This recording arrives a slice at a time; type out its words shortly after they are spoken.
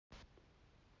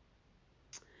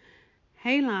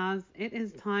Hey loves, it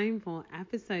is time for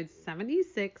episode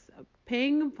 76 of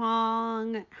Ping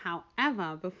Pong.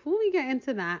 However, before we get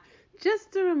into that,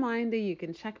 just a reminder you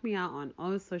can check me out on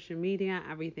all social media.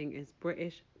 Everything is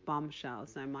British Bombshell.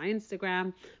 So my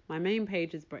Instagram, my main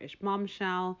page is British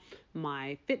Bombshell.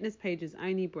 My fitness page is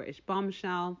only British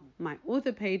Bombshell. My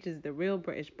author page is The Real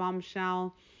British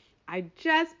Bombshell. I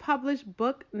just published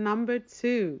book number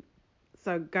 2.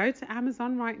 So go to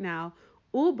Amazon right now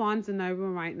or Barnes& and Noble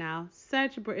right now,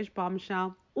 search British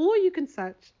Bombshell, or you can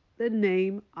search the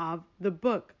name of the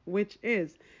book, which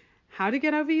is How to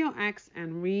Get Over Your Ex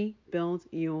and Rebuild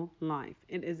Your Life.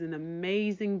 It is an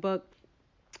amazing book.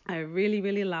 I really,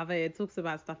 really love it. It talks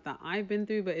about stuff that I've been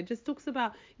through, but it just talks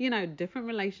about, different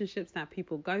relationships that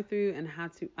people go through and how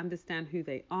to understand who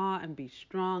they are and be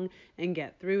strong and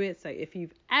get through it. So if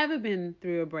you've ever been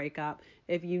through a breakup,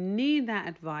 if you need that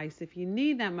advice, if you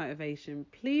need that motivation,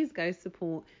 please go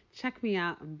support. Check me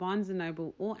out on Barnes& and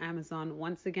Noble or Amazon.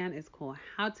 Once again, it's called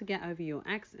How to Get Over Your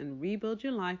Ex and Rebuild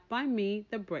Your Life by me,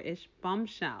 the British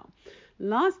Bombshell.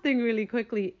 Last thing really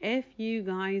quickly, if you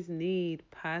guys need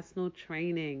personal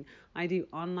training, I do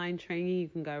online training. You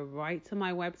can go right to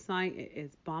my website. It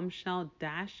is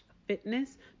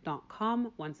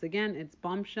bombshell-fitness.com. Once again, it's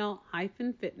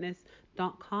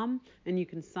bombshell-fitness.com, and you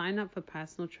can sign up for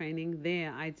personal training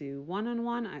there. I do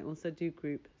one-on-one. I also do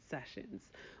group sessions.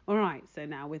 All right, so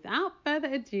now without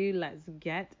further ado, let's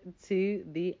get to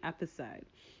the episode.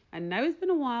 I know it's been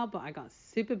a while, but I got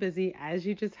super busy, as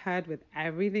you just heard, with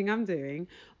everything I'm doing.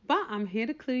 But I'm here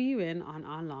to clue you in on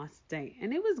our last date.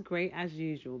 And it was great as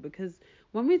usual, because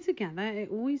when we're together, it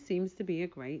always seems to be a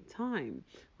great time.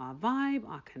 Our vibe,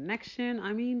 our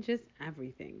connection, just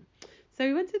everything. So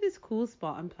we went to this cool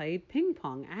spot and played ping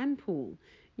pong and pool.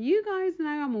 You guys know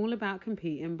I'm all about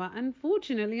competing, but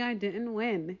unfortunately I didn't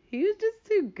win. He was just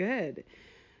too good.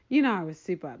 I was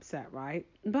super upset, right?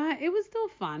 But it was still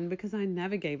fun because I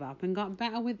never gave up and got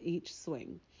better with each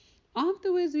swing.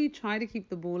 Afterwards, we tried to keep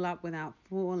the ball up without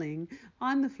falling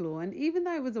on the floor, and even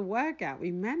though it was a workout,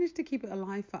 we managed to keep it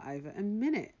alive for over a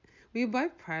minute. We were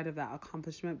both proud of that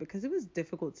accomplishment because it was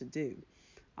difficult to do.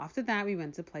 After that, we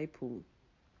went to play pool.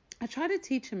 I tried to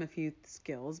teach him a few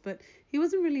skills, but he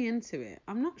wasn't really into it.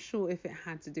 I'm not sure if it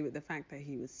had to do with the fact that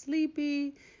he was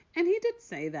sleepy, and he did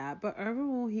say that, but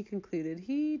overall he concluded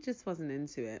he just wasn't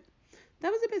into it. That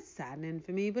was a bit saddening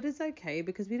for me, but it's okay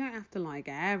because we don't have to like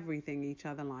everything each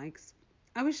other likes.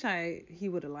 I wish he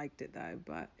would have liked it though,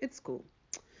 but it's cool.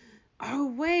 Oh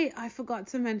wait, I forgot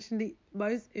to mention the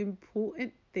most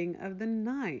important thing of the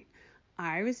night.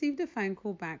 I received a phone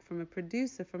call back from a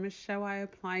producer from a show I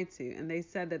applied to, and they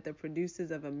said that the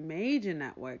producers of a major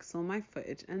network saw my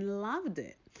footage and loved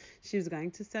it. She was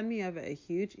going to send me over a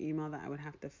huge email that I would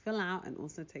have to fill out and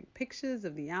also take pictures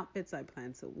of the outfits I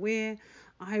plan to wear.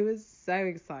 I was so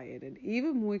excited, and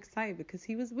even more excited because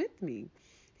he was with me.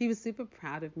 He was super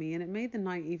proud of me, and it made the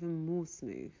night even more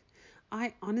smooth.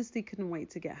 I honestly couldn't wait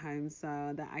to get home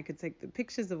so that I could take the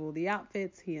pictures of all the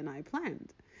outfits he and I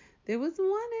planned. There was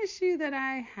one issue that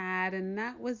I had, and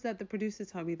that was that the producer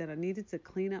told me that I needed to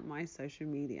clean up my social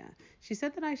media. She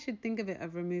said that I should think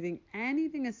of removing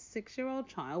anything a 6-year-old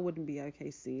child wouldn't be okay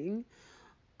seeing.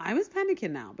 I was panicking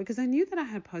now because I knew that I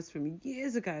had posts from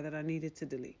years ago that I needed to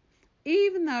delete.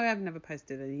 Even though I've never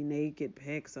posted any naked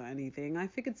pics or anything, I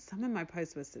figured some of my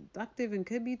posts were seductive and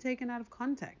could be taken out of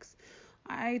context.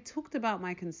 I talked about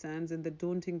my concerns and the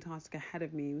daunting task ahead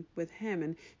of me with him,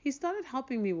 and he started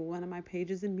helping me with one of my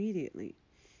pages immediately.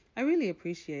 I really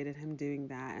appreciated him doing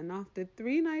that, and after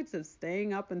 3 nights of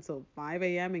staying up until 5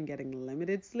 a.m. and getting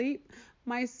limited sleep,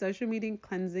 my social media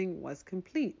cleansing was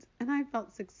complete, and I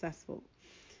felt successful.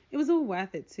 It was all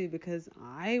worth it too because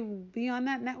I will be on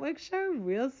that network show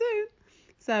real soon.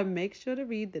 So make sure to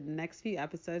read the next few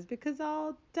episodes because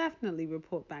I'll definitely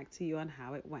report back to you on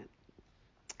how it went.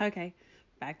 Okay,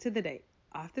 back to the date.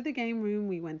 After the game room,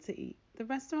 we went to eat. The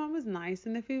restaurant was nice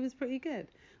and the food was pretty good.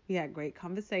 We had great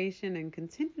conversation and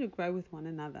continued to grow with one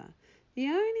another. The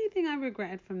only thing I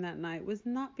regretted from that night was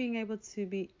not being able to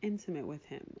be intimate with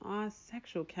him. Our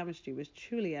sexual chemistry was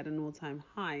truly at an all-time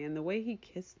high, and the way he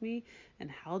kissed me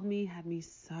and held me had me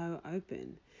so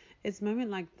open. It's moments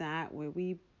like that where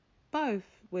we both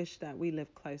wish that we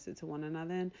lived closer to one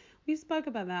another, and we spoke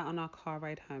about that on our car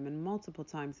ride home and multiple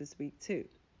times this week too.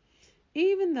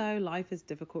 Even though life is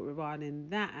difficult regarding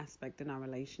that aspect in our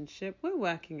relationship, we're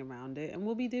working around it and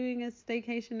we'll be doing a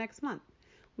staycation next month.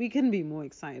 We couldn't be more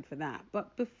excited for that.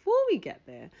 But before we get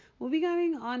there, we'll be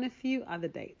going on a few other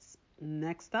dates.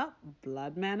 Next up,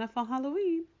 Blood Manor for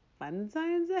Halloween. Fun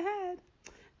times ahead.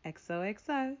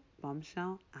 XOXO,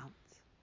 Bombshell out.